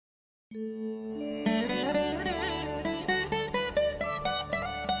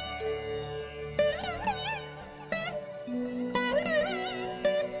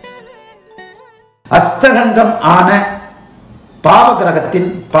ஆன பாவ கிரகத்தின்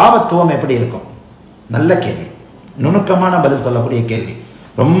பாவத்துவம் எப்படி இருக்கும்? நல்ல கேள்வி, நுணுக்கமான பதில் சொல்லக்கூடிய கேள்வி.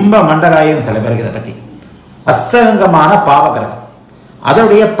 ரொம்ப மண்டகாயம் சில பேருக்கு இதை பற்றி. அஸ்தகங்கமான பாவ கிரகம்,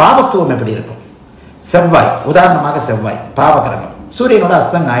 அதனுடைய பாவத்துவம் எப்படி இருக்கும்? செவ்வாய், உதாரணமாக செவ்வாய் பாவ கிரகம், சூரியனோட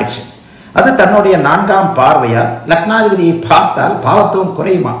அஸ்தங்கம் ஆயிடுச்சு. அது தன்னுடைய 4ஆம் பார்வையால் லக்னாதிபதியை பார்த்தால் பாவத்துவம்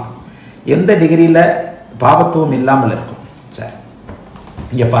குறையுமா? எந்த டிகிரியில் பாவத்துவம் இல்லாமல் இருக்கும்? சரி,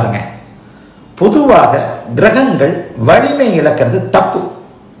 இங்கே பாருங்க. பொதுவாக கிரகங்கள் வலிமை இழக்கிறது தப்பு.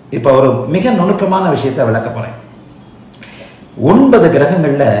 இப்போ ஒரு மிக நுணுக்கமான விஷயத்தை விளக்க போறேன். 9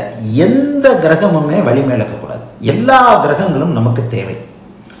 கிரகங்கள்ல எந்த கிரகமுமே வலிமை இழக்கக்கூடாது. எல்லா கிரகங்களும் நமக்கு தேவை.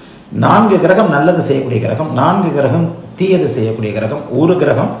 4 கிரகம் நல்லது செய்யக்கூடிய கிரகம், 4 கிரகம் தீயது செய்யக்கூடிய கிரகம், ஒரு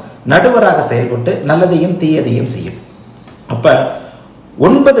கிரகம் நடுவராக செயல்பட்டு நல்லதையும் தீயதையும் செய்யும். அப்ப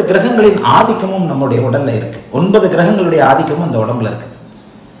 9 கிரகங்களின் ஆதிக்கமும் நம்முடைய உடல்ல இருக்கு. 9 கிரகங்களுடைய ஆதிக்கமும் அந்த உடம்புல இருக்கு.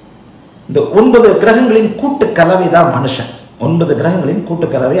 இந்த 9 கிரகங்களின் கூட்டு கலவை தான் மனுஷன். 9 கிரகங்களின் கூட்டு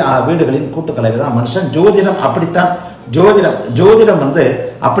கலவை, வீடுகளின் கூட்டு கலவை தான் மனுஷன். ஜோதிடம் அப்படித்தான், ஜோதிடம்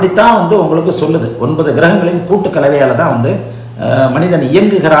அப்படித்தான் உங்களுக்கு சொல்லுது. 9 கிரகங்களின் கூட்டு கலவையால தான் மனிதன்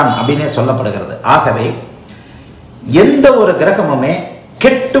இயங்குகிறான் அப்படின்னே சொல்லப்படுகிறது. ஆகவே எந்த ஒரு கிரகமுமே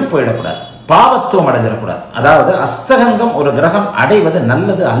கெட்டு போயிடக்கூடாது, பாவத்துவம் அடைஞ்சிடக்கூடாது. அதாவது அஸ்தகங்கம் ஒரு கிரகம் அடைவது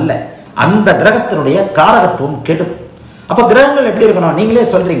நல்லது அல்ல. அந்த கிரகத்தினுடைய காரகத்துவம் கெடும். அப்ப கிரகங்கள் எப்படி இருக்கணும்? நீங்களே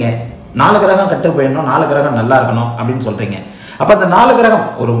சொல்றீங்க 4 கிரகம் கெட்டு போயிடணும், 4 கிரகம் நல்லா இருக்கணும் அப்படின்னு சொல்றீங்க. அப்ப அந்த 4 கிரகம்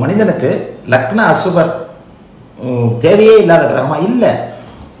ஒரு மனிதனுக்கு லக்ன அசுபர் தேவையே இல்லாத கிரகமா? இல்ல.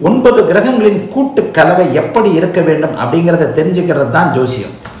 9 கிரகங்களின் கூட்டு கலவை எப்படி இருக்க வேண்டும் அப்படிங்கிறத தெரிஞ்சுக்கிறது தான்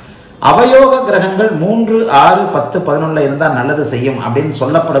ஜோசியம். அவயோக கிரகங்கள் 3, 6, 10, 11 இருந்தால் நல்லது செய்யும் அப்படின்னு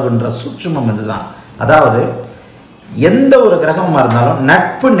சொல்லப்படுகின்ற சூட்சுமம் இதுதான். அதாவது எந்த ஒரு கிரகமா இருந்தாலும்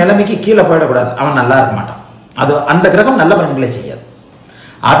நட்பு நிலைமைக்கு கீழே போயிடக்கூடாது, அவன் நல்லா இருக்க மாட்டான். அது அந்த கிரகம் நல்ல பலன்களை செய்யாது,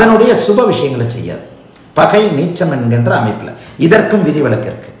 அதனுடைய சுப விஷயங்களை செய்யாது. பகை நீச்சம் என்கின்ற அமைப்பில் இதற்கும் விதிவிலக்கு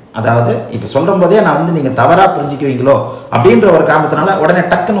இருக்கு. அதாவது இப்போ சொல்ற போதே நான் நீங்க தவறா புரிஞ்சுக்குவீங்களோ அப்படின்ற ஒரு காரணத்தினால உடனே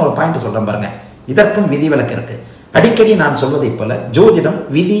டக்குன்னு ஒரு பாயிண்ட் சொல்றேன் பாருங்க. இதற்கும் விதிவிலக்கு இருக்கு. அடிக்கடி நான் சொல்வதை போல ஜோதிடம்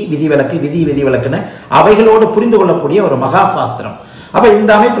விதிவிலக்கு விதிவிலக்குன்னு அவைகளோடு புரிந்து கொள்ளக்கூடிய ஒரு மகா சாஸ்திரம். அப்ப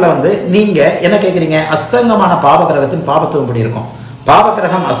இந்த அமைப்புல நீங்க என்ன கேட்குறீங்க? அஸ்தங்கமான பாவ கிரகத்தின் பாவத்துவம் எப்படி இருக்கும்? பாவ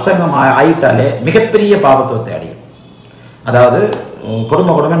கிரகம் அஸ்தங்கம் ஆயிட்டாலே மிகப்பெரிய பாவத்துவத்தை அடையும். அதாவது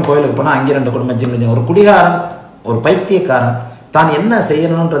குடும்பம் கோயிலுக்கு போனால் அங்கே 2 குடும்பம் ஜிங்கு, ஒரு குடிகாரன், ஒரு பைத்தியக்காரன் தான் என்ன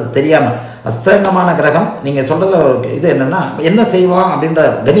செய்யணுன்றது தெரியாம, அஸ்தங்கமான கிரகம் நீங்க சொல்றதுல ஒரு இது என்னன்னா, என்ன செய்வான் அப்படின்ற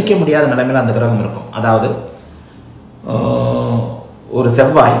கணிக்க முடியாத நிலைமையில அந்த கிரகம் இருக்கும். அதாவது ஒரு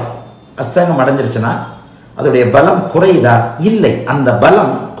செவ்வாய் அஸ்தங்கம் அடைஞ்சிருச்சுன்னா அதோடைய பலம் குறையுதா? இல்லை, அந்த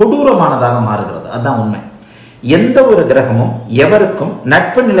பலம் கொடூரமானதாக மாறுகிறது. அதுதான் உண்மை. எந்த ஒரு கிரகமும் எவருக்கும்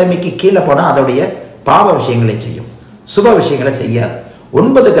நட்பு நிலைமைக்கு கீழே போனால் அதோடைய பாவ விஷயங்களை செய்யும், சுப விஷயங்களை செய்யாது.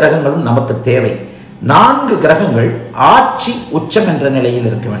 9 கிரகங்களும் நமக்கு தேவை. 4 கிரகங்கள் ஆட்சி உச்சம் என்ற நிலையில்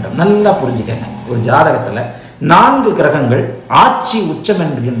இருக்க வேண்டும். நல்லா புரிஞ்சுக்கங்க, ஒரு ஜாதகத்துல 4 கிரகங்கள் ஆட்சி உச்சம்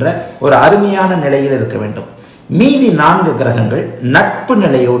என்கின்ற ஒரு அருமையான நிலையில் இருக்க வேண்டும். மீதி 4 கிரகங்கள் நட்பு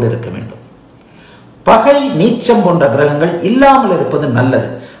நிலையோடு இருக்க வேண்டும். பகை நீச்சம் போன்ற கிரகங்கள் இல்லாமல் இருப்பது நல்லது.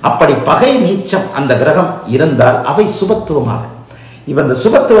 அப்படி பகை நீச்சம் அந்த கிரகம் இருந்தால் அவை சுபத்துவமாக, இப்ப இந்த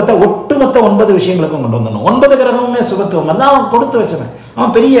சுபத்துவத்தை ஒட்டுமொத்த 9 விஷயங்களுக்கும் கொண்டு வந்துடணும். 9 கிரகமுமே சுபத்துவம் தான் அவன் கொடுத்து வச்சவன்.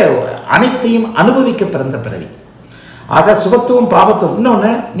 அவன் பெரிய அனைத்தையும் அனுபவிக்க பிறந்த பிறவி. ஆக சுபத்துவம் பாவத்துவம்.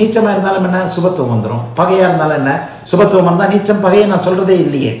 இன்னொன்னு, நீச்சமா இருந்தாலும் என்ன சுபத்துவம் வந்துடும், பகையா இருந்தாலும் என்ன சுபத்துவம் வந்தா நீச்சம் பகையை நான் சொல்றதே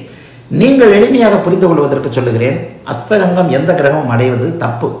இல்லையே. நீங்கள் எளிமையாக புரிந்து கொள்வதற்கு சொல்லுகிறேன். அஸ்தகங்கம் எந்த கிரகமும் அடைவது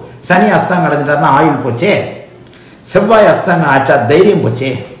தப்பு. சனி அஸ்தங்கம் அடைஞ்சிட்டாருன்னா ஆயுள் போச்சே, செவ்வாய் அஸ்தங்கம் ஆச்சா தைரியம் போச்சே.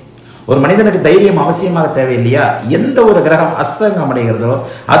 ஒரு மனிதனுக்கு தைரியம் அவசியமாக தேவையில்லையா? எந்த ஒரு கிரகம் அஸ்தங்கம் அடைகிறதோ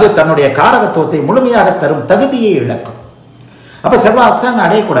அது தன்னுடைய காரகத்துவத்தை முழுமையாக தரும் தகுதியை இழக்கும். அப்ப செவ்வாய் அஸ்தங்கம்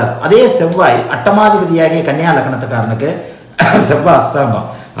அடையக்கூடாது. அதே செவ்வாய் அட்டமாதிபதியாகிய கன்னியா லக்னத்துக்காரனுக்கு செவ்வாய் அஸ்தங்கம்,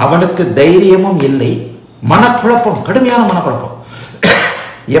 அவனுக்கு தைரியமும் இல்லை, மனக்குழப்பம், கடுமையான மனக்குழப்பம்.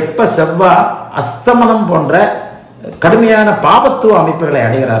 எப்ப செவ்வாய் அஸ்தமனம் போன்ற கடுமையான பாபத்துவ அமைப்புகளை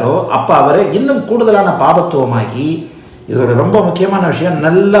அடைகிறாரோ அப்ப அவர் இன்னும் கூடுதலான பாபத்துவமாகி, இது ஒரு ரொம்ப முக்கியமான விஷயம்,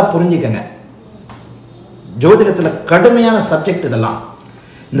 நல்லா புரிஞ்சுக்கங்க. ஜோதிடத்தில் கடுமையான சப்ஜெக்ட் இதெல்லாம்.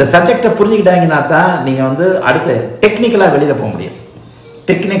 இந்த சப்ஜெக்டை புரிஞ்சுக்கிட்டாங்கன்னா தான் நீங்க அடுத்து டெக்னிக்கலா வெளியில போக முடியும்.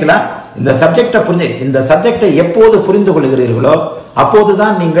 டெக்னிக்கலா இந்த சப்ஜெக்டை எப்போது புரிந்து கொள்கிறீர்களோ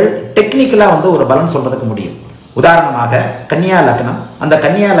அப்போதுதான் நீங்கள் டெக்னிக்கலா ஒரு பலன் சொல்றதுக்கு முடியும். உதாரணமாக கன்னியா லக்னம், அந்த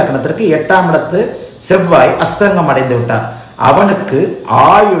கன்னியா லக்னத்திற்கு 8ஆம் இடத்து செவ்வாய் அஸ்தங்கம் அடைந்து விட்டார். அவனுக்கு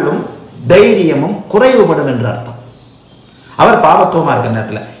ஆயுளும் தைரியமும் குறைவுபடும் என்று அர்த்தம். அவர் பாவத்துவமா இருக்கிற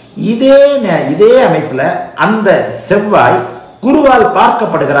நேரத்தில் இதே அமைப்புல அந்த செவ்வாய் குருவால்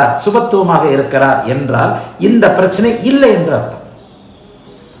பார்க்கப்படுகிறார், சுபத்துவமாக இருக்கிறார் என்றால் இந்த பிரச்சனை இல்லை என்று அர்த்தம்.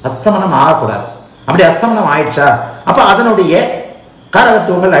 அஸ்தமனம் ஆகக்கூடாது. அப்படி அஸ்தமனம் ஆயிடுச்சா அப்ப அதனுடைய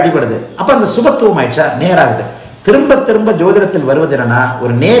காரகத்துவங்கள் அடிபடுது. அப்ப அந்த சுபத்துவம் ஆயிடுச்சா நேராகுது. திரும்ப திரும்ப ஜோதிடத்தில் வருவது என்னன்னா,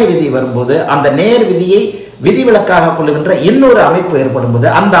 ஒரு நேர் விதி வரும்போது அந்த நேர் விதியை விதிவிலக்காக கொள்ளுகின்ற இன்னொரு அமைப்பு ஏற்படும் போது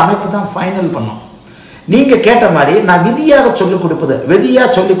அந்த அமைப்பு தான் ஃபைனல் பண்ணும். நீங்க கேட்ட மாதிரி நான் விதியாக சொல்லிக் கொடுப்பது, விதியா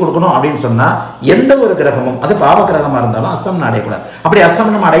சொல்லிக் கொடுக்கணும் அப்படின்னு சொன்னா எந்த ஒரு கிரகமும், அது பாவ கிரகமா இருந்தாலும் அஸ்தமனம் அடையக்கூடாது. அப்படி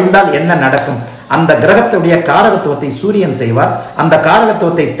அஸ்தமனம் அடைந்தால் என்ன நடக்கும்? அந்த கிரகத்துடைய காரகத்துவத்தை சூரியன் செய்வார். அந்த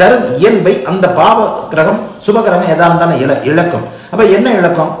காரகத்துவத்தை தரும் இயல்பை அந்த பாவ கிரகம் சுப கிரகம் எதா இருந்தாலும் இழக்கும். அப்ப என்ன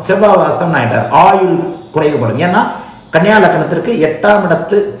இழக்கும்? செவ்வாய் அஸ்தமனம் ஆயிட்டார், ஆயுள் குறைவுபடும். ஏன்னா கன்னியா லக்னத்திற்கு 8ஆம்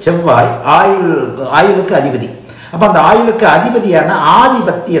இடத்து செவ்வாய் ஆயுளுக்கு அதிபதி. அப்ப அந்த ஆயுளுக்கு அதிபதியான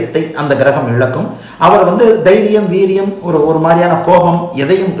ஆதிபத்தியத்தை அந்த கிரகம் இழக்கும். அவர் தைரியம், வீரியம், ஒரு மாதிரியான கோபம்,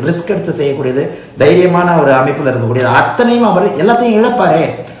 எதையும் ரிஸ்க் எடுத்து செய்யக்கூடியது, தைரியமான ஒரு அமைப்பில் இருக்கக்கூடியது, அத்தனையும் அவர் எல்லாத்தையும் இழப்பாரே.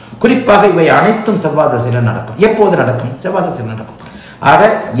 குறிப்பாக இவை அனைத்தும் செவ்வாய் திசையில் நடக்கும். எப்போது நடக்கும்? செவ்வாய் திசையில் நடக்கும். ஆக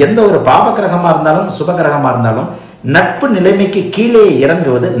எந்த ஒரு பாப கிரகமா இருந்தாலும் சுப கிரகமா இருந்தாலும் நட்பு நிலைமைக்கு கீழே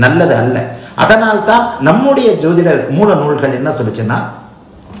இறங்குவது நல்லது அல்ல. அதனால்தான் நம்முடைய ஜோதிட மூல நூல்கள் என்ன சொல்லுச்சுன்னா,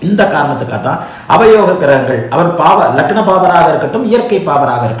 இந்த காரணத்துக்காக தான் அவயோக கிரகங்கள், அவர் லக்ன பாவராக இருக்கட்டும், இயற்கை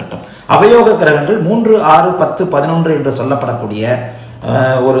பாவராக இருக்கட்டும், அவயோக கிரகங்கள் 3, 6, 10, 11 என்று சொல்லப்படக்கூடிய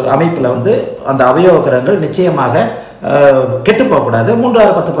ஒரு அமைப்பில் அந்த அவயோக கிரகங்கள் நிச்சயமாக கெட்டு போகக்கூடாது. 3,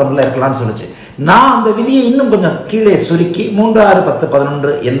 6, 10, 11 இருக்கலாம்னு சொல்லிச்சு. நான் அந்த விதியை இன்னும் கொஞ்சம் கீழே சுருக்கி 3, 6, 10,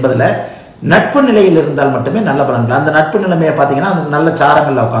 11 என்பதில் நட்பு நிலையில் இருந்தால் மட்டுமே நல்ல பலன்கள். அந்த நட்பு நிலைமையை பார்த்தீங்கன்னா அது நல்ல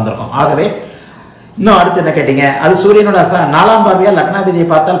சாரங்களில் உட்காந்துருக்கும். ஆகவே இன்னும் அடுத்து என்ன கேட்டீங்க, அது சூரியனோட 4ஆம் பார்வையா லக்னாதிபதியை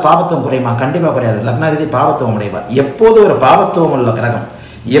பார்த்தால் பாவத்துவம் குறையுமா? கண்டிப்பாக குறையாது. லக்னாதிபதி பாவத்துவம் உடையவர். எப்போது ஒரு பாவத்துவம் உள்ள கிரகம்,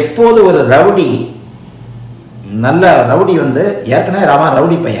 எப்போது ஒரு ரவுடி, நல்ல ரவுடி ஏற்கனவே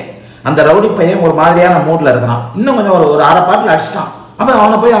ரவுடி பையன், அந்த ரவுடி பையன் ஒரு மாதிரியான மூட்ல இருக்கிறான், இன்னும் கொஞ்சம் ஒரு அரை பாட்டில் அடிச்சிட்டான், அப்புறம்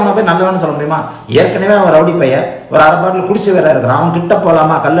அவனை போய் நல்லவன்னு சொல்ல முடியுமா? ஏற்கனவே அவன் ரவுடி பையன் ஒரு அரை பாட்டில் குடிச்சு வேற இருக்கிறான், அவன் கிட்ட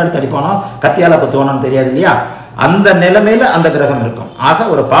போலாமா, கல்லெடுத்து அடிப்பானோ, கத்தியால குத்துவானோன்னு தெரியாது இல்லையா? அந்த நிலைமையில அந்த கிரகம் இருக்கும். ஆக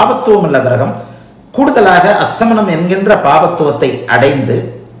ஒரு பாவத்துவம் உள்ள கிரகம் கூடுதலாக அஸ்தமனம் என்கின்ற பாவத்துவத்தை அடைந்து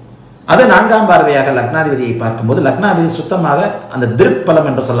அது 4ஆம் பார்வையாக லக்னாதிபதியை பார்க்கும்போது லக்னாதிபதி சுத்தமாக அந்த திருப்பலம்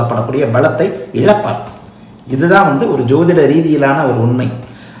என்று சொல்லப்படக்கூடிய பலத்தை இழப்பார். இதுதான் ஒரு ஜோதிட ரீதியிலான ஒரு உண்மை.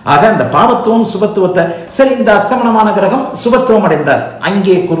 ஆக அந்த பாவத்துவம் சுபத்துவத்தை, சரி, இந்த அஸ்தமனமான கிரகம் சுபத்துவம் அடைந்தால்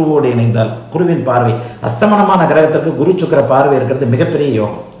அங்கே குருவோடு இணைந்தால், குருவின் பார்வை, அஸ்தமனமான கிரகத்திற்கு குரு சுக்கிர பார்வை இருக்கிறது மிகப்பெரிய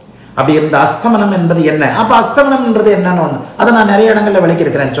யோகம். அப்படி இருந்த அஸ்தமனம் என்பது என்ன? அப்ப அஸ்தமனம் என்றது என்னன்னு அதை நான் நிறைய இடங்கள்ல விளக்கி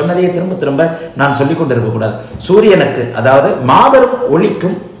இருக்கிறேன். சொன்னதையே திரும்ப திரும்ப நான் சொல்லிக் கொண்டு இருக்கக்கூடாது. சூரியனுக்கு, அதாவது மாபெரும்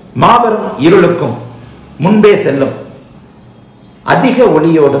ஒளிக்கும் மாபெரும் இருளுக்கும் முன்பே செல்லும் அதிக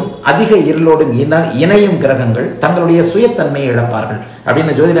ஒளியோடும் அதிக இருளோடும் இணையும் கிரகங்கள் தங்களுடைய சுயத்தன்மையை இழப்பார்கள்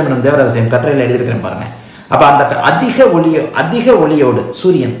அப்படின்னு ஜோதிடம் எனும் தேவரகசியம் கட்டுரையில் எழுதியிருக்கிறேன் பாருங்க. அப்ப அந்த அதிக ஒளியோடு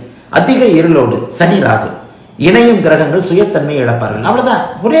சூரியன், அதிக இருளோடு சனி ராகு இணையும் கிரகங்கள் சுயத்தன்மையை இழப்பார்கள். அவ்வளவுதான்,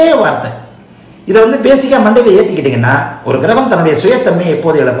 ஒரே வார்த்தை. இதை பேசிக்கா மண்டையில ஏத்திக்கிட்டீங்கன்னா ஒரு கிரகம் தன்னுடைய சுயத்தன்மையை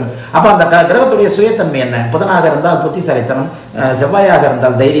எப்போது இழக்கும்? அப்ப அந்த கிரகத்துடைய சுயத்தன்மை என்ன? புதனாக இருந்தால் புத்திசாலித்தனம், செவ்வாயாக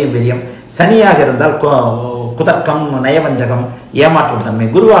இருந்தால் தைரியம் வீரியம், சனியாக இருந்தால் குதர்க்கம் நயவஞ்சகம் ஏமாற்றும் தன்மை,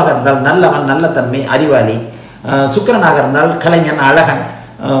 குருவாக இருந்தால் நல்லவன் நல்ல தன்மை அறிவாளி, சுக்கிரனாக இருந்தால் கலைஞன் அழகன்,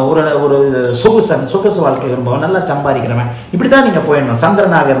 ஒரு சொகுசு வாழ்க்கை விரும்பவன், நல்லா சம்பாதிக்கிறவன், இப்படித்தான் நீங்க போயிடணும்.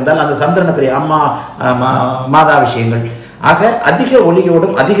 சந்திரனாக இருந்தால் அந்த சந்திரனுக்குரிய அம்மா மாதா விஷயங்கள். ஆக அதிக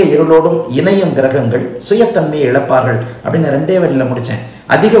ஒளியோடும் அதிக இருளோடும் இணையும் கிரகங்கள் சுயத்தன்மையை இழப்பார்கள் அப்படின்னு 2 வரியில முடிச்சேன்.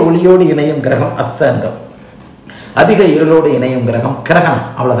 அதிக ஒளியோடு இணையும் கிரகம் அஸ்தங்கம், அதிக இருளோடு இணையும் கிரகம் கிரகணம்.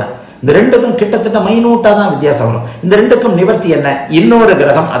 அவ்வளவுதான். இந்த ரெண்டுக்கும் கிட்டத்தட்ட மைனூட்டா தான் வித்தியாசம் வரும். இந்த ரெண்டுக்கும் நிவர்த்தி என்ன? இன்னொரு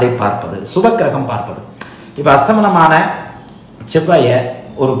கிரகம் அதை பார்ப்பது, சுப கிரகம் பார்ப்பது. இப்ப அஸ்தமனமான செவ்வாய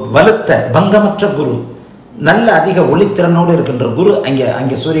ஒரு வலுத்த பங்கமற்ற குரு, நல்ல அதிக ஒளித்திறனோடு இருக்கின்ற குரு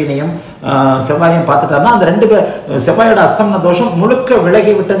அங்கே சூரியனையும் செவ்வாயையும் பார்த்துட்டாருன்னா அந்த 2 செவ்வாயோட அஸ்தமன தோஷம் முழுக்க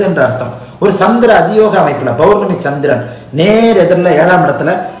விலகி விட்டது என்ற அர்த்தம். ஒரு சந்திர அதியோக அமைப்புல பௌர்ணமி சந்திரன் நேர் எதிரில் 7ஆம்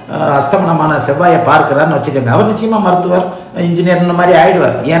இடத்துல அஸ்தமனமான செவ்வாயை பார்க்கிறான்னு வச்சுக்கோங்க, அவர் நிச்சயமா மருத்துவர், இன்ஜினியர் இந்த மாதிரி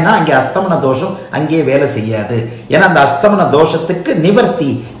ஆயிடுவார். ஏன்னா அங்கே அஸ்தமன தோஷம் அங்கேயே வேலை செய்யாது. ஏன்னா அந்த அஸ்தமன தோஷத்துக்கு நிவர்த்தி,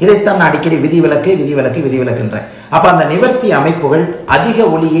 இதைத்தான் நான் அடிக்கடி விதிவிலக்குன்றேன். அப்ப அந்த நிவர்த்தி அமைப்புகள் அதிக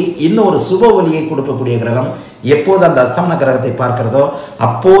ஒளியை, இன்னொரு சுப ஒளியை கொடுக்கக்கூடிய கிரகம் எப்போது அந்த அஸ்தமன கிரகத்தை பார்க்கிறதோ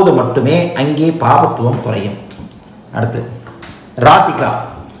அப்போது மட்டுமே அங்கே பாவத்துவம் குறையும். அடுத்து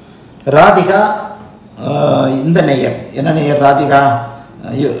ராதிகா இந்த நேயர், என்ன நேயர்?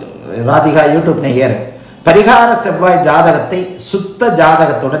 ராதிகா யூடியூப் நேயர், பரிகார செவ்வாய் ஜாதகத்தை சுத்த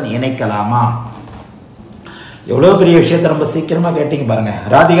ஜாதகத்துடன் இணைக்கலாமா? எவ்வளவு பெரிய விஷயத்தை ரொம்ப சீக்கிரமா கேட்டீங்க பாருங்க.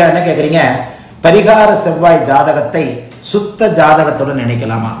 ராதிகா என்ன கேட்குறீங்க? பரிகார செவ்வாய் ஜாதகத்தை சுத்த ஜாதகத்துடன்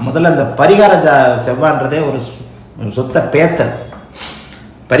நினைக்கலாமா? முதல்ல இந்த பரிகார செவ்வாய்ன்றதே ஒரு சுத்த பேத்தல்.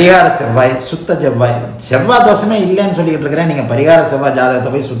 பரிகார செவ்வாய், சுத்த செவ்வாய், செவ்வாய் தோஷமே இல்லைன்னு சொல்லிக்கிட்டு இருக்கிறேன். நீங்கள் பரிகார செவ்வாய் ஜாதகத்தை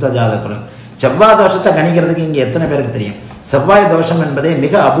போய் சுத்த ஜாதகத்துடன் செவ்வாய் தோஷத்தை கணிக்கிறதுக்கு இங்கே எத்தனை பேருக்கு தெரியும்? செவ்வாய் தோஷம் என்பதே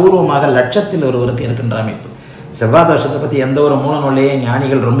மிக அபூர்வமாக லட்சத்தில் ஒருவருக்கு இருக்கின்ற அமைப்பு. செவ்வாய் தோஷத்தை பற்றி எந்த ஒரு மூல நூலையே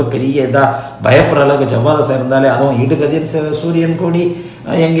ஞானிகள் ரொம்ப பெரிய இதாக பயப்படுற அளவுக்கு செவ்வாய் தோஷம் இருந்தாலே, அதுவும் இடுகதிர் சூரியன் கூடி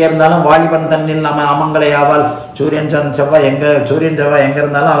எங்கே இருந்தாலும் வாலிபன் தண்ணில் நம்ம அமங்கலை ஆவால், சூரியன் செவ்வாய் எங்கே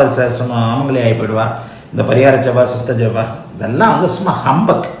இருந்தாலும் அவர் அமங்கலை ஆகி போயிடுவார். இந்த பரிகார செவ்வாய், சுத்த செவ்வாய் இதெல்லாம் வந்து சும்மா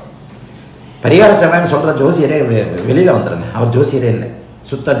ஹம்பக். பரிகார செவ்வாய்னு சொல்கிற ஜோசியரே வெளியில் வந்துடுங்க. அவர் ஜோசியரே இல்லை,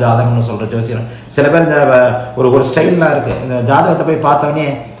 சுத்த ஜாதகம்னு சொல்கிற ஜோசியர். சில பேர் இந்த ஒரு ஸ்டைல்லாம் இருக்குது. இந்த ஜாதகத்தை போய் பார்த்தோன்னே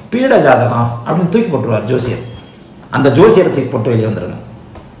பீட ஜாதகம் அப்படின்னு தூக்கி போட்டுருவார் ஜோசியர். அந்த ஜோசியரை தூக்கி போட்டு வெளியே வந்துடுங்க.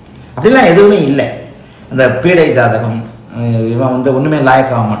 அப்படிலாம் எதுவுமே இல்லை. அந்த பீடை ஜாதகம், இவன் வந்து ஒன்றுமே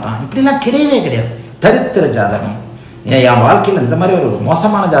லாயக்காக மாட்டான், இப்படிலாம் கிடையவே கிடையாது. தரித்திர ஜாதகம். என் வாழ்க்கையில் இந்த மாதிரி ஒரு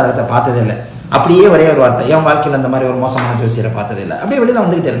மோசமான ஜாதகத்தை பார்த்ததே இல்லை. அப்படியே ஒரே ஒரு வார்த்தை, என் வாழ்க்கையில் இந்த மாதிரி ஒரு மோசமான ஜோசியரை பார்த்ததே இல்லை. அப்படியே வெளியில்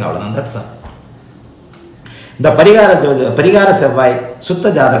வந்துக்கிட்டே இருங்க, அவ்வளோதான். That's all. இந்த பரிகார செவ்வாய், சுத்த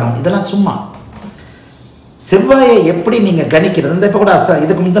ஜாதகம் இதெல்லாம் சும்மா. செவ்வாயை எப்படி நீங்கள் கணிக்கிறது? இந்த இப்போ கூட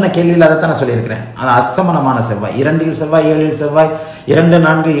இதுக்கு முந்தின கேள்வியில் அதை தான் நான் சொல்லியிருக்கிறேன். அது அஸ்தமனமான செவ்வாய், 2 செவ்வாய், 7 செவ்வாய், 2,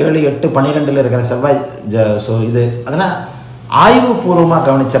 4, 7, 8, 12 இருக்கிற செவ்வாய். இது அதெல்லாம் ஆய்வுபூர்வமாக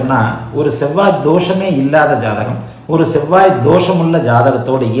கவனிச்சோம்னா ஒரு செவ்வாய் தோஷமே இல்லாத ஜாதகம், ஒரு செவ்வாய் தோஷமுள்ள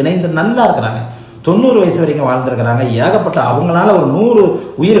ஜாதகத்தோடு இணைந்து நல்லா இருக்கிறாங்க. 90 வயசு வரைக்கும் வாழ்ந்துருக்கிறாங்க. ஏகப்பட்ட அவங்களால ஒரு 100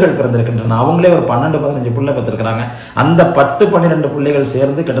 உயிர்கள் பிறந்திருக்கின்றன. அவங்களே ஒரு 12-15 பிள்ளை பெற்றிருக்கிறாங்க. அந்த 10-12 பிள்ளைகள்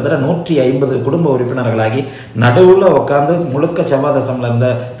சேர்ந்து கிட்டத்தட்ட 150 குடும்ப உறுப்பினர்களாகி நடுவில் உட்காந்து முழுக்க செவ்வாய் தோஷம்ல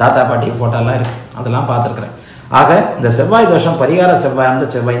இருந்த தாத்தா பாட்டி போட்டாலாம் இருக்கு. அதெல்லாம் பார்த்துருக்குறேன். ஆக இந்த செவ்வாய் தோஷம், பரிகார செவ்வாய், அந்த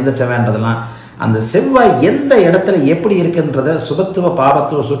செவ்வாய், இந்த செவ்வாய்ன்றதெல்லாம் அந்த செவ்வாய் எந்த இடத்துல எப்படி இருக்குன்றத சுபத்துவ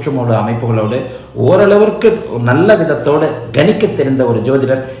பாபத்துவ சூட்சுமோட அமைப்புகளோடு ஓரளவிற்கு நல்ல விதத்தோடு கணிக்க தெரிந்த ஒரு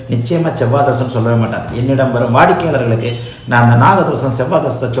ஜோதிடர் நிச்சயமாக செவ்வாய் தோஷம் சொல்லவே மாட்டார். என்னிடம் வரும் வாடிக்கையாளர்களுக்கு நான் அந்த நாகதோஷம் செவ்வாய்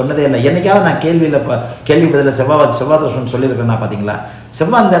தோஷத்தை சொன்னதே இல்லை. என்னைக்காவது நான் கேள்வி பதில் செவ்வாய் தோஷம் சொல்லியிருக்கேன்னா பார்த்தீங்களா?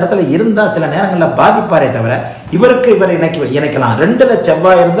 செவ்வாய் அந்த இடத்துல இருந்தால் சில நேரங்களில் பாதிப்பாரே தவிர இவருக்கு இவர் இணைக்கலாம். 2ல்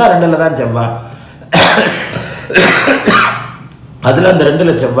செவ்வாய் இருந்தால் 2ல் தான் செவ்வாய். அதில் அந்த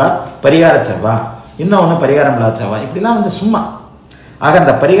 2ல் செவ்வாய் பரிகார செவ்வாய், இன்னொன்று பரிகாரம் இல்லாத செவ்வாய், இப்படிலாம் வந்து சும்மா. ஆக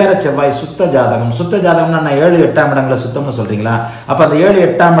அந்த பரிகார செவ்வாய் சுத்த ஜாதகம். சுத்த ஜாதகம்னா நான் 7, 8ஆம் இடங்களை சுத்தம்னு சொல்கிறீங்களா? அப்போ அந்த 7,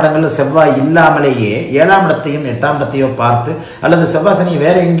 8ஆம் இடங்களில் செவ்வாய் இல்லாமலேயே 7ஆம் இடத்தையும் 8ஆம் இடத்தையோ பார்த்து, அல்லது செவ்வாய் சனி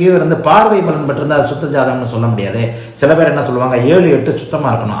வேற எங்கேயோ இருந்து பார்வை பலன் பெற்றிருந்தால் அது சுத்த ஜாதகம்னு சொல்ல முடியாது. சில பேர் என்ன சொல்லுவாங்க, 7, 8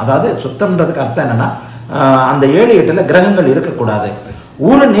 சுத்தமாக இருக்கணும். அதாவது சுத்தம்ன்றதுக்கு அர்த்தம் என்னன்னா, அந்த 7, 8ல் கிரகங்கள் இருக்கக்கூடாது.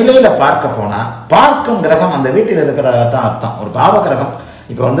 ஒரு நிலையில பார்க்க போனா பார்க்கும் கிரகம் அந்த வீட்டில் இருக்கிறதான் அர்த்தம். ஒரு பாவ கிரகம்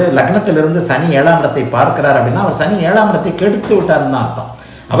இப்போ வந்து லக்னத்திலிருந்து சனி 7ஆம் இடத்தை பார்க்கிறார் அப்படின்னா அவர் சனி 7ஆம் இடத்தை கெடுத்து விட்டார்னு அர்த்தம்.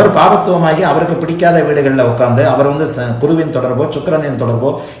 அவர் பாவத்துவமாகி அவருக்கு பிடிக்காத வீடுகளில் உட்கார்ந்து அவர் வந்து குருவின் தொடர்போ சுக்கிரனின் தொடர்போ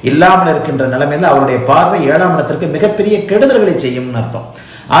இல்லாமல் இருக்கின்ற நிலைமையில் அவருடைய பார்வை 7ஆம் இடத்திற்கு மிகப்பெரிய கெடுதல்களை செய்யும்னு அர்த்தம்.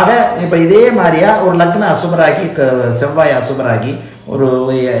 ஆக இப்போ இதே மாதிரியா ஒரு லக்ன அசுபராகி, செவ்வாய் அசுபராகி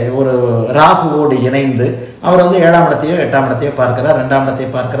ஒரு ராகுவோடு இணைந்து அவர் வந்து 7ஆம் இடத்தையோ 8ஆம் இடத்தையோ பார்க்கிறார், 2ஆம் இடத்தையோ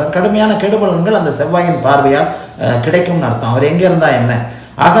பார்க்கிறார். கடுமையான கெடுபலன்கள் அந்த செவ்வாயின் பார்வையால் கிடைக்கும்னு அர்த்தம். அவர் எங்கே இருந்தால் என்ன?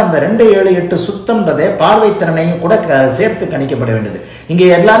 ஆக அந்த 2, 7, 8 சுத்தம்ன்றதே பார்வை திறனையும் கூட சேர்த்து கணிக்கப்பட வேண்டியது. இங்கே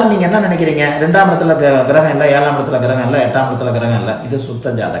எல்லாரும் நீங்கள் என்ன நினைக்கிறீங்க? 2ஆம் இடத்துல கிரகம் இல்லை, 7ஆம் இடத்துல கிரகம் இல்லை, 8ஆம் இடத்துல கிரகம் இல்லை, இது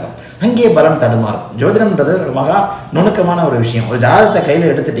சுத்த ஜாதகம். அங்கேயே பலம் தடுமாறும். ஜோதிடம்ன்றது ஒரு மகா நுணுக்கமான ஒரு விஷயம். ஒரு ஜாதகத்தை கையில்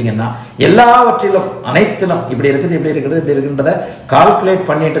எடுத்துட்டீங்கன்னா எல்லாவற்றிலும் அனைத்திலும் இப்படி இருக்குது, இப்படி இருக்குது, இப்படி இருக்குன்றதை கால்குலேட்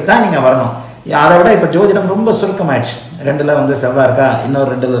பண்ணிட்டு தான் நீங்கள் வரணும். அதை விட இப்போ ஜோதிடம் ரொம்ப சுருக்கமாயிடுச்சு. 2ல் வந்து செவ்வாய் இருக்கா, இன்னொரு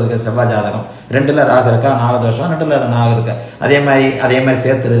 2ல் இருக்க செவ்வாய் ஜாதகம், 2ல் ராகு இருக்கா, நாகதோஷம், 2ல் நாகு இருக்கா, அதே மாதிரி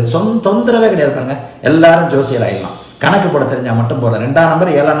சேர்த்துரு தொந்தரவே கிடையாது. பாருங்க, எல்லாரும் ஜோசியர் ஆயிடலாம். கணக்கு போட தெரிஞ்சால் மட்டும் போதும். 2ஆம்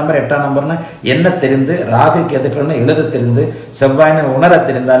நம்பர், 7ஆம் நம்பர், 8ஆம் நம்பர்னு என்ன தெரிந்து, ராகு கேதுக்கள்னு எழுத தெரிந்து, செவ்வாய்னு உணர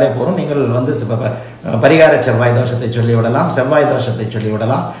தெரிந்தாலே போதும். நீங்கள் வந்து பரிகார செவ்வாய் தோஷத்தை சொல்லிவிடலாம், செவ்வாய் தோஷத்தை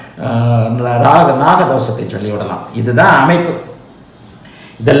சொல்லிவிடலாம், நாகதோஷத்தை சொல்லிவிடலாம். இதுதான் அமைப்பு.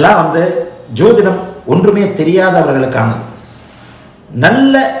 இதெல்லாம் வந்து ஜோதிடம் ஒன்றுமே தெரியாதவர்களுக்கானது.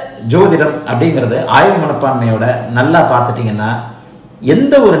 நல்ல ஜோதிடம் அப்படிங்கிறது ஆய்வு மனப்பான்மையோட நல்லா பார்த்துட்டிங்கன்னா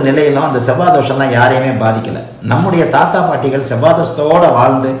எந்த ஒரு நிலையிலும் அந்த செவ்வாய் தோஷம்லாம் யாரையுமே பாதிக்கலை. நம்முடைய தாத்தா பாட்டிகள் செவ்வாய் தோஷத்தோடு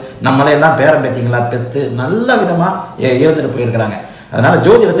வாழ்ந்து நம்மளையெல்லாம் பேரம் பேத்திங்களா பெற்று நல்ல விதமாக இருந்துட்டு போயிருக்கிறாங்க. அதனால்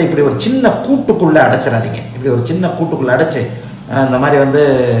ஜோதிடத்தை இப்படி ஒரு சின்ன கூட்டுக்குள்ளே அடைச்சிடாதீங்க. இப்படி ஒரு சின்ன கூட்டுக்குள்ளே அடைச்சி இந்த மாதிரி வந்து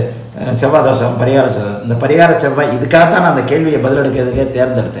செவ்வாய் தோஷம், இந்த பரிகார செவ்வாய், இதுக்காகத்தான் நான் அந்த கேள்வியை பதிலளிக்கிறதுக்கே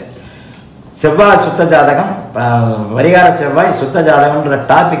தேர்ந்தெடுத்தேன். செவ்வாய் சுத்த ஜாதகம், பரிகார செவ்வாய் சுத்த ஜாதகம்ன்ற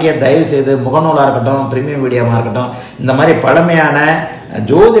டாப்பிக்கே தயவு செய்து முகநூலாக இருக்கட்டும், பிரீமியம் மீடியமாக இருக்கட்டும், இந்த மாதிரி பழமையான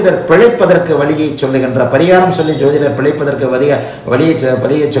ஜோதிடர் பிழைப்பதற்கு வழியை சொல்லுகின்ற, பரிகாரம் சொல்லி ஜோதிடர் பிழைப்பதற்கு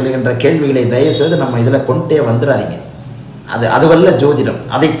வழியை சொல்லுகின்ற கேள்விகளை தயவு செய்து நம்ம இதில் கொண்டே வந்துடாதீங்க. அதுவல்ல ஜோதிடம்.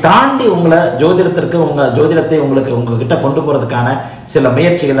 அதை தாண்டி உங்களை ஜோதிடத்திற்கு உங்கள் ஜோதிடத்தை உங்களுக்கு உங்ககிட்ட கொண்டு போகிறதுக்கான சில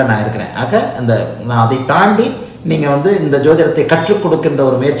முயற்சிகளை நான் இருக்கிறேன். ஆக நான் அதை தாண்டி நீங்கள் வந்து இந்த ஜோதிடத்தை கற்றுக் கொடுக்கின்ற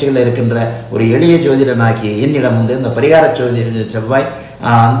ஒரு முயற்சிகளில் இருக்கின்ற ஒரு எளிய ஜோதிடனாகிய என்னிடம் வந்து இந்த பரிகார செவ்வாய்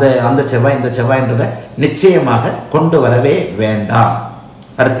அந்த செவ்வாய் இந்த செவ்வாய்ன்றதை நிச்சயமாக கொண்டு வரவே வேண்டாம்.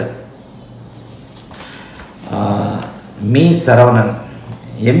 அடுத்து மீ சரவணன்,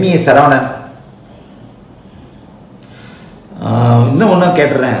 எம்இ சரவணன், இன்னும் ஒன்றும்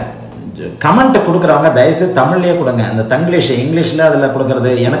கேட்டுறேன். கமெண்ட் கொடுக்குறவங்க தயவுசெய்து தமிழ்லேயே கொடுங்க. அந்த இங்கிலீஷில் அதில்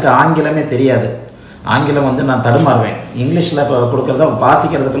கொடுக்கறது எனக்கு ஆங்கிலமே தெரியாது. ஆங்கிலம் வந்து நான் தடுமாறுவேன். இங்கிலீஷில் கொடுக்குறத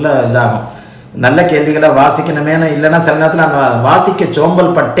வாசிக்கிறதுக்குள்ளே இதாகும். நல்ல கேள்விகளை வாசிக்கணுமேனு இல்லைன்னா சில நேரத்தில் அந்த வாசிக்க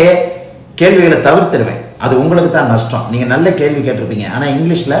சோம்பல் பட்டே கேள்விகளை தவிர்த்துருவேன். அது உங்களுக்கு தான் நஷ்டம். நீங்கள் நல்ல கேள்வி கேட்டிருப்பீங்க, ஆனால்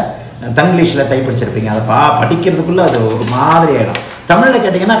தங்கிலீஷில் டைப் படிச்சிருப்பீங்க. அதை படிக்கிறதுக்குள்ளே அது ஒரு மாதிரி ஆகிடும். தமிழில்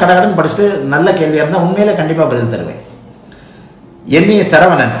கேட்டிங்கன்னா கடகடன் படிச்சுட்டு நல்ல கேள்வியாக இருந்தால் உண்மையிலே கண்டிப்பாக பதில் தருவேன். எம்ஏ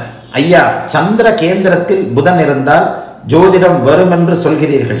சரவணன், ஐயா, சந்திர கேந்திரத்தில் புதன் இருந்தால் ஜோதிடம் வரும் என்று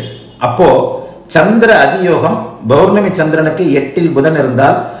சொல்கிறீர்கள். அப்போ சந்திர அதியோகம் பௌர்ணமி சந்திரனுக்கு 8 புதன்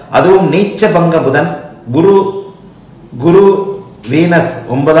இருந்தால், அதுவும் நீச்ச பங்க புதன், குரு வீனஸ்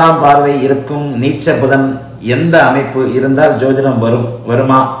 9ஆம் பார்வை இருக்கும் நீச்ச புதன் எந்த அமைப்பு இருந்தால் ஜோதிடம்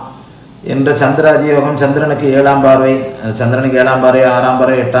வருமா என்ற சந்திர அதியோகம் சந்திரனுக்கு 7ஆம் பார்வை, சந்திரனுக்கு 7ஆம் பார்வை, 6ஆம்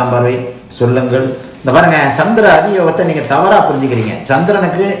பார்வை, 8ஆம் பார்வை சொல்லுங்கள். இந்த பாருங்க, சந்திர அதியோகத்தை நீங்க தவறா புரிஞ்சுக்கிறீங்க.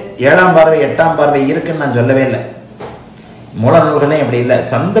 சந்திரனுக்கு 7ஆம் பார்வை 8ஆம் பார்வை இருக்குன்னு நான் சொல்லவே இல்லை. மூல நூல்களே இப்படி இல்லை.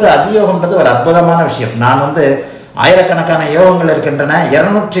 சந்திர அதியோகம்ன்றது ஒரு அற்புதமான விஷயம். நான் வந்து ஆயிரக்கணக்கான யோகங்கள் இருக்கின்றன.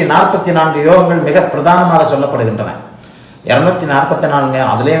 244 யோகங்கள் மிக பிரதானமாக சொல்லப்படுகின்றன. 244,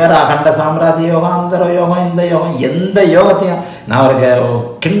 அதுலேயே வேற அகண்ட சாம்ராஜ்ய யோகம், அந்த யோகம், இந்த யோகம், எந்த யோகத்தையும் நான் ஒரு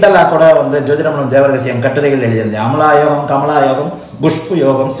கிண்டலா கூட வந்து ஜோதிடம் தேவரகசியம் கட்டுரைகள் எழுதியிருந்தேன். அமலா யோகம், கமலா யோகம், புஷ்பு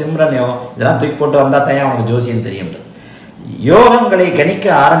யோகம், சிம்ரன் யோகம், இதெல்லாம் தூக்கி போட்டு வந்தால் தான் அவனுக்கு ஜோசியம் தெரியும். யோகங்களை கணிக்க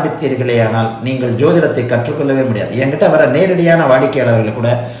ஆரம்பித்தீர்களே ஆனால் நீங்கள் ஜோதிடத்தை கற்றுக்கொள்ளவே முடியாது. என்கிட்ட வர நேரடியான வாடிக்கையாளர்கள் கூட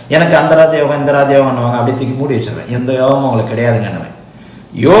எனக்கு அந்த ராஜயோகம் இந்த ராஜயோகம் அப்படி தூக்கி மூடி வச்சிருவேன். எந்த யோகமும் உங்களுக்கு கிடையாதுங்க.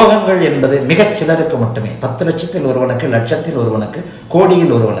 யோகங்கள் என்பது மிகச் சிலருக்கு மட்டுமே. 10 லட்சத்தில் ஒருவனுக்கு, லட்சத்தில் ஒருவனுக்கு,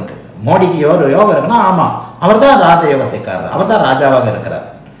 கோடியில் ஒருவனுக்கு. மோடிக்கு யோகம் இருக்குன்னா ஆமாம், அவர் தான் ராஜயோகத்தைக்காரர், அவர் தான் ராஜாவாக இருக்கிறார்.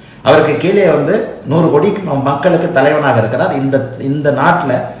 அவருக்கு கீழே வந்து 100 கோடி மக்களுக்கு தலைவனாக இருக்கிறார். இந்த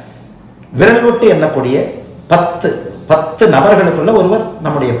நாட்டில் விரல் விட்டு எண்ணக்கூடிய 10 நபர்களுக்குள்ள ஒருவர்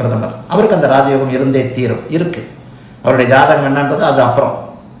நம்முடைய பிரதமர். அவருக்கு அந்த ராஜயோகம் இருந்தே தீரும். இருக்கு. அவருடைய ஜாதகம் என்னன்றது அது அப்புறம்.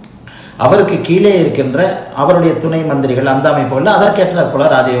 அவருக்கு கீழே இருக்கின்ற அவருடைய துணை மந்திரிகள், அந்த அமைப்புகளில் அதற்கேற்ற போல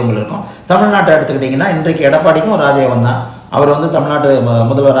ராஜயோகங்கள் இருக்கும். தமிழ்நாட்டை எடுத்துக்கிட்டிங்கன்னா இன்றைக்கு எடப்பாடிக்கும் ஒரு ராஜயோகம் தான். அவர் வந்து தமிழ்நாட்டு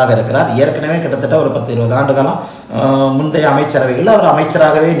முதல்வராக இருக்கிறார். ஏற்கனவே கிட்டத்தட்ட ஒரு 10-20 ஆண்டு காலம் முந்தைய அமைச்சரவைகளில் அவர்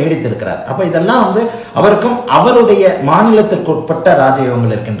அமைச்சராகவே நீடித்திருக்கிறார். அப்போ இதெல்லாம் வந்து அவருக்கும் அவருடைய மாநிலத்திற்கு உட்பட்ட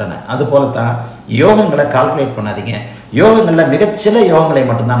ராஜயோகங்கள் இருக்கின்றன. அதுபோலத்தான் யோகங்களை கால்குலேட் பண்ணாதீங்க. யோகங்களில் மிகச்சில யோகங்களை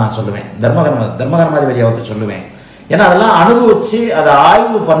மட்டும்தான் நான் சொல்லுவேன். தர்மகர்மாதிபதி யோகத்தை சொல்லுவேன். ஏன்னா அதெல்லாம் அனுபவிச்சு அதை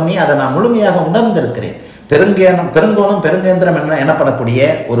ஆய்வு பண்ணி அதை நான் முழுமையாக உணர்ந்திருக்கிறேன். பெருங்கோணம் பெருங்கேந்திரம் எனப்படக்கூடிய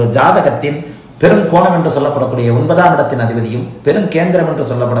ஒரு ஜாதகத்தின் பெருங்கோணம் என்று சொல்லப்படக்கூடிய 9ஆம் இடத்தின் அதிபதியும் பெருங்கேந்திரம் என்று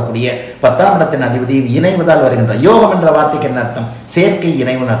சொல்லப்படக்கூடிய 10ஆம் இடத்தின் அதிபதியும் இணைவதால் வருகின்ற யோகம் என்ற வார்த்தைக்கு என்ன அர்த்தம்? சேர்க்கை,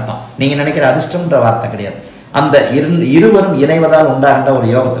 இணைவுன்னு அர்த்தம். நீங்க நினைக்கிற அதிர்ஷ்டம்ன்ற வார்த்தை கிடையாது. அந்த இருவரும் இணைவதால் உண்டாகின்ற ஒரு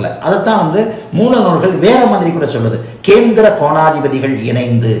யோகத்துல அதைத்தான் வந்து மூல நூல்கள் வேற மாதிரி கூட சொல்லுது. கேந்திர கோணாதிபதிகள்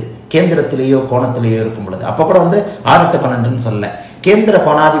இணைந்து கேந்திரத்திலேயோ கோணத்திலேயோ இருக்கும் பொழுது, அப்போ கூட வந்து 6-8-12 சொல்ல, கேந்திர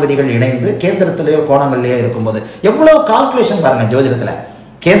கோணாதிபதிகள் இணைந்து கேந்திரத்திலேயோ கோணங்கள்லேயோ இருக்கும்போது எவ்வளவு கால்குலேஷன் பாருங்க ஜோதிடத்துல.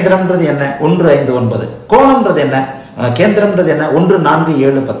 கேந்திரம்ன்றது என்ன? 1-5-9. கோணம்ன்றது என்ன? கேந்திரம்ன்றது என்ன?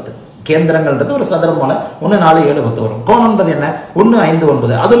 1-4-7-10. கேந்திரங்கள்ன்றது ஒரு சதுரம் போல 1-4-7-10 வரும். கோணம்ன்றது என்ன?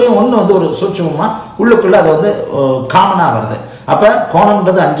 1-5-9. அதுலேயும் 1 வந்து ஒரு சூட்சமா உள்ளுக்குள்ள அது வந்து காமனா வருது. அப்ப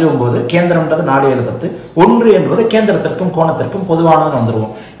கோணம்ன்றது 5-9, கேந்திரம்ன்றது 4-7-10. 1 என்பது கேந்திரத்திற்கும் கோணத்திற்கும் பொதுவானது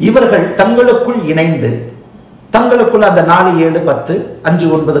வந்துருவோம். இவர்கள் தங்களுக்குள் இணைந்து தங்களுக்குள்ள அந்த 4-7-10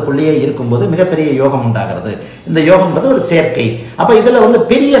 5-9க்குள்ளேயே இருக்கும்போது மிகப்பெரிய யோகம் உண்டாகிறது. இந்த யோகம்ன்றது ஒரு சேர்க்கை. அப்ப இதுல வந்து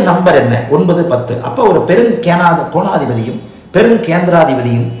பெரிய நம்பர் என்ன? 9-10. அப்ப ஒரு கோணாதிபதியும்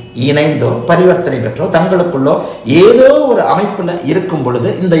பெருங்கேந்திராதிபதியும் இணைந்தோ பரிவர்த்தனை பெற்றோ தங்களுக்குள்ளோ ஏதோ ஒரு அமைப்புல இருக்கும் பொழுது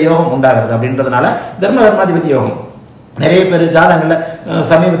இந்த யோகம் உண்டாகிறது. அப்படின்றதுனால தர்மகர்மாதிபதி யோகம் நிறைய பேர் ஜாதகங்கள்ல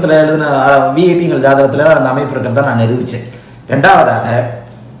சமீபத்தில் எழுதின விஐபிங்கள் ஜாதகத்துல அந்த அமைப்பு இருக்கிறத நான் நிரூபிச்சேன். ரெண்டாவதாக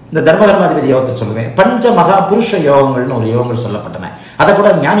இந்த தர்மகர்மாதிபதி யோகத்தை சொல்லுவேன். பஞ்ச மகா புருஷ யோகங்கள்னு ஒரு யோகங்கள் சொல்லப்பட்டன. அதை கூட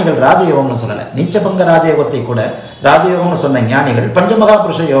ஞானிகள் ராஜயோகம்னு சொல்லலை. நீச்சபங்க ராஜயோகத்தை கூட ராஜயோகம்னு சொன்ன ஞானிகள் பஞ்சமகா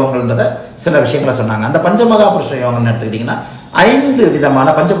புருஷ யோகங்கள்ன்றத சில விஷயங்களை சொன்னாங்க. அந்த பஞ்சமகா புருஷ யோகம்னு எடுத்துக்கிட்டிங்கன்னா 5 விதமான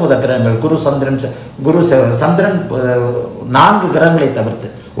பஞ்சபூத கிரகங்கள், குரு சந்திரன் 4 கிரகங்களை தவிர்த்து,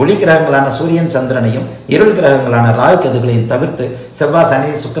 ஒளி கிரகங்களான சூரியன் சந்திரனையும் இருள் கிரகங்களான ராகு கேதுகளையும் தவிர்த்து, செவ்வாய் சனி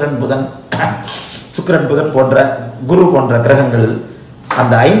சுக்கிரன் புதன் சுக்கிரன் புதன் போன்ற குரு போன்ற கிரகங்கள்,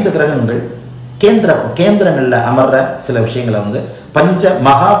 அந்த 5 கிரகங்கள் கேந்திரங்கள்ல அமர்ற சில விஷயங்களை வந்து பஞ்ச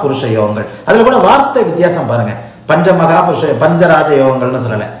மகா புருஷ யோகங்கள். அதுல கூட வார்த்தை வித்தியாசம் பாருங்க. பஞ்சராஜ யோகங்கள்னு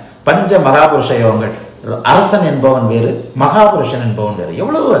சொல்லல, பஞ்ச மகா புருஷ யோகங்கள். அரசன் என்பவன் வேறு, மகாபுருஷன் என்பவன் வேறு.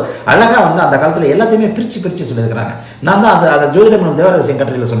 எவ்வளவு அழகா வந்து அந்த காலத்துல எல்லாத்தையுமே பிரிச்சு சொல்லியிருக்கிறாங்க. நான் தான் அதை ஜோதிடம் தேவரகசியம்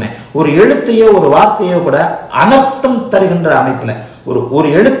கட்டுரையில் சொன்னேன். ஒரு எழுத்தையோ ஒரு வார்த்தையோ கூட அனர்த்தம் தருகின்ற அமைப்புல ஒரு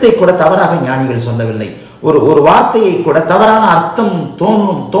எழுத்தை கூட தவறாக ஞானிகள் சொல்லவில்லை. ஒரு வார்த்தையை கூட தவறான அர்த்தம்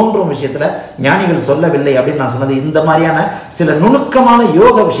தோன்றும் விஷயத்துல ஞானிகள் சொல்லவில்லை அப்படின்னு நான் சொன்னது இந்த மாதிரியான சில நுணுக்கமான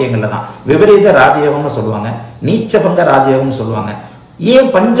யோக விஷயங்கள்ல தான். விபரீத ராஜயோகம்னு சொல்லுவாங்க, நீச்சபங்க ராஜயோகம்னு சொல்லுவாங்க. ஏன்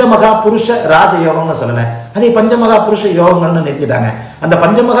பஞ்சமகா புருஷ ராஜயோகம்னு சொல்லல, அதே பஞ்சமகா புருஷ யோகங்கள்னு நிறுத்திட்டாங்க. அந்த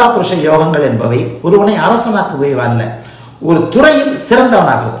பஞ்சமகா புருஷ யோகங்கள் என்பவை ஒருவனை அரசனாக்குவே வரல, ஒரு துறையில்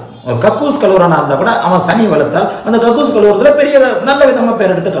சிறந்தவனாக்குறது. ஒரு கக்கூஸ் கழுவுறனா இருந்தா கூட அவன் சனி வளர்த்தால் அந்த கக்கூஸ் கழுவுறதுல பெரிய நல்ல விதமா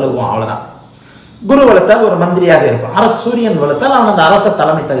பேர் எடுத்து கழுவுவான், அவ்வளவுதான். குரு வளர்த்தால் ஒரு மந்திரியாக இருப்பான். சூரியன் வளர்த்தால் அவன் அந்த அரச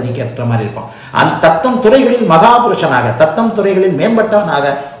தலைமை தகுதிக்கு ஏற்ற மாதிரி இருப்பான். அந்த தத்தம் துறைகளில் மகாபுருஷனாக, தத்தம் துறைகளில் மேம்பட்டவனாக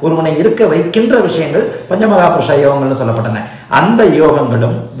ஒருவனை இருக்க வைக்கின்ற விஷயங்கள் பஞ்சமகாபுருஷ யோகங்கள்னு சொல்லப்பட்டன. அந்த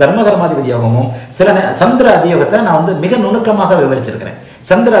யோகங்களும் தர்மகர்மாதிபதி யோகமும் சந்திர அதியோகத்தை நான் வந்து மிக நுணுக்கமாக விவரிச்சிருக்கிறேன்.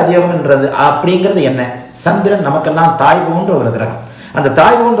 சந்திர அதியோகம் என்றது அப்படிங்கிறது என்ன? சந்திரன் நமக்கெல்லாம் தாய் போன்ற ஒரு கிரகம். அந்த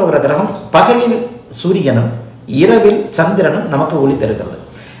தாய் போன்ற ஒரு கிரகம் பகலில் சூரியனும் இரவில் சந்திரனும் நமக்கு ஒளி தருகிறது.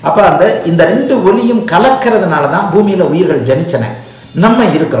 அப்ப இந்த 2 ஒளியும் கலக்கிறதுனால தான் பூமியில உயிர்கள் ஜனிச்சன. நம்ம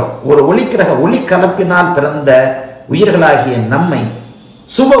இருக்கிறோம். ஒரு ஒளி கலப்பினால் பிறந்த உயிர்களாகிய நம்மை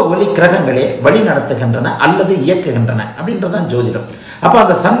சுப ஒளி கிரகங்களே வழி நடத்துகின்றன அல்லது இயக்குகின்றன அப்படின்றதான் ஜோதிடம். அப்ப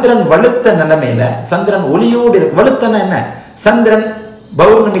அந்த சந்திரன் வலுத்த நிலைமையில, சந்திரன் ஒளியோடு வலுத்தன என்ன? சந்திரன்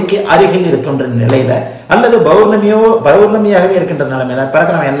பௌர்ணமிக்கு அருகில் இருக்கின்ற நிலையில அல்லது பௌர்ணமியாகவே இருக்கின்ற நிலைமையில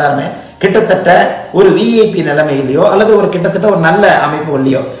பிறக்கிறவன் எல்லாருமே கிட்டத்தட்ட ஒரு விஐபி நிலைமையிலையோ அல்லது ஒரு கிட்டத்தட்ட ஒரு நல்ல அமைப்பு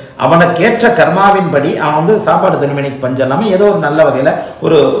இல்லையோ அவனுக்கேற்ற கர்மாவின்படி அவன் வந்து சாப்பாடு துணிமணிக்கு பஞ்சம் இல்லாமல் ஏதோ ஒரு நல்ல வகையில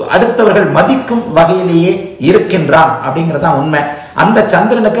ஒரு அடுத்தவர்கள் மதிக்கும் வகையிலேயே இருக்கின்றான் அப்படிங்கிறதான் உண்மை. அந்த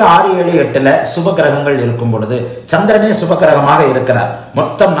சந்திரனுக்கு 6, 7, 8ல சுப கிரகங்கள் இருக்கும் பொழுது சந்திரனே சுபகிரகமாக இருக்கிறார்.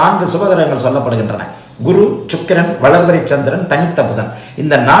 மொத்தம் 4 சுபகிரகங்கள் சொல்லப்படுகின்றன. குரு, சுக்கிரன், வளர்பிறை சந்திரன், தனித்த புதன்.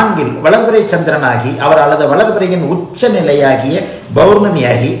 இந்த 4ல் வளர்பிறை சந்திரனாகி அவர் அல்லது வளர்பிறையின் உச்ச நிலையாகிய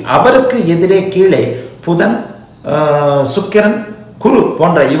பௌர்ணமியாகி அவருக்கு எதிரே கீழே புதன், சுக்கிரன், குரு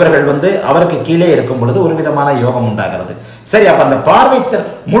போன்ற இவர்கள் வந்து அவருக்கு கீழே இருக்கும் பொழுது ஒரு விதமான யோகம் உண்டாகிறது. சரி, அப்ப அந்த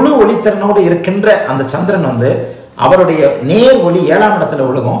முழு ஒளித்திறனோடு இருக்கின்ற அந்த சந்திரன் வந்து அவருடைய நேர் ஒளி 7ஆம் இடத்துல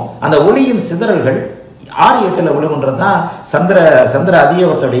விழுகும். அந்த ஒளியின் சிதறல்கள் 6, 8ல விழுகுன்றதுதான் சந்திர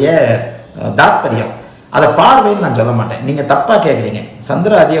அதியோகத்துடைய தாத்பரியம். அதை பார்வைன்னு நான் சொல்ல மாட்டேன், நீங்க தப்பா கேட்குறீங்க.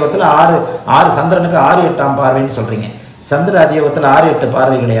 சந்திர அதியோகத்துல 6 சந்திரனுக்கு 6, 8ஆம் பார்வைன்னு சொல்றீங்க. சந்திர அதியோகத்துல 6, 8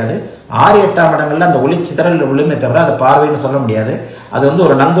 பார்வை கிடையாது. 6, 8ஆம் இடங்கள்ல அந்த ஒளி சிதறல் விழுமே தவிர அதை பார்வைன்னு சொல்ல முடியாது. அது வந்து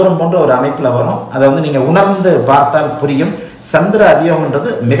ஒரு நங்கூரம் போன்ற ஒரு அமைப்புல வரும். அதை வந்து நீங்க உணர்ந்து பார்த்தால் புரியும். சந்திர அதியோகம்ன்றது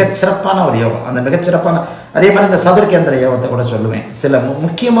மிகச்சிறப்பான ஒரு யோகம். அந்த மிகச்சிறப்பான அதே மாதிரி இந்த சதுர்கேந்திர யோகத்தை கூட சொல்லுவேன். சில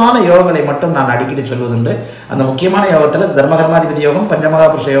முக்கியமான யோகங்களை மட்டும் நான் அடிக்கடி சொல்வதுண்டு. அந்த முக்கியமான யோகத்துல தர்மகர்மாதிபதி யோகம்,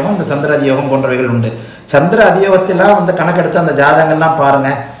 பஞ்சமகாபுருஷ யோகம், இந்த சந்திர அதியோகம் போன்றவைகள் உண்டு. சந்திர அதியோகத்திலாம் வந்து கணக்கெடுத்து அந்த ஜாதகங்கள்லாம் பாருங்க.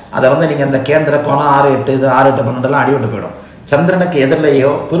 அதை வந்து நீங்க இந்த கேந்திர கோணம் 6, 8 இது 6, 8, 12 அடிவிட்டு போயிடும். சந்திரனுக்கு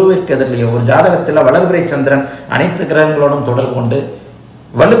எதிரிலேயோ குருவிற்கு எதிரிலேயோ ஒரு ஜாதகத்தில் வளர்பிறை சந்திரன் அனைத்து கிரகங்களோடும் தொடர்பு கொண்டு,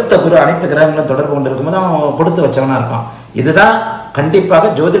 வலுத்த குரு அனைத்து கிரகங்களும் தொடர்பு கொண்டு இருக்கும்போது அவன் கொடுத்து வச்சவனா இருப்பான். இதுதான் கண்டிப்பாக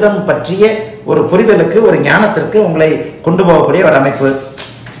ஜோதிடம் பற்றிய ஒரு புரிதலுக்கு, ஒரு ஞானத்திற்கு உங்களை கொண்டு போகக்கூடிய ஒரு அமைப்பு.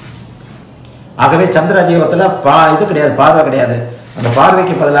 ஆகவே சந்திர அதியோகத்துல இது கிடையாது, பார்வை கிடையாது. அந்த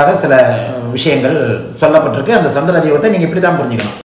பார்வைக்கு பதிலாக சில விஷயங்கள் சொல்லப்பட்டிருக்கு. அந்த சந்திர அதியோகத்தை நீங்க இப்படிதான் புரிஞ்சுக்கணும்.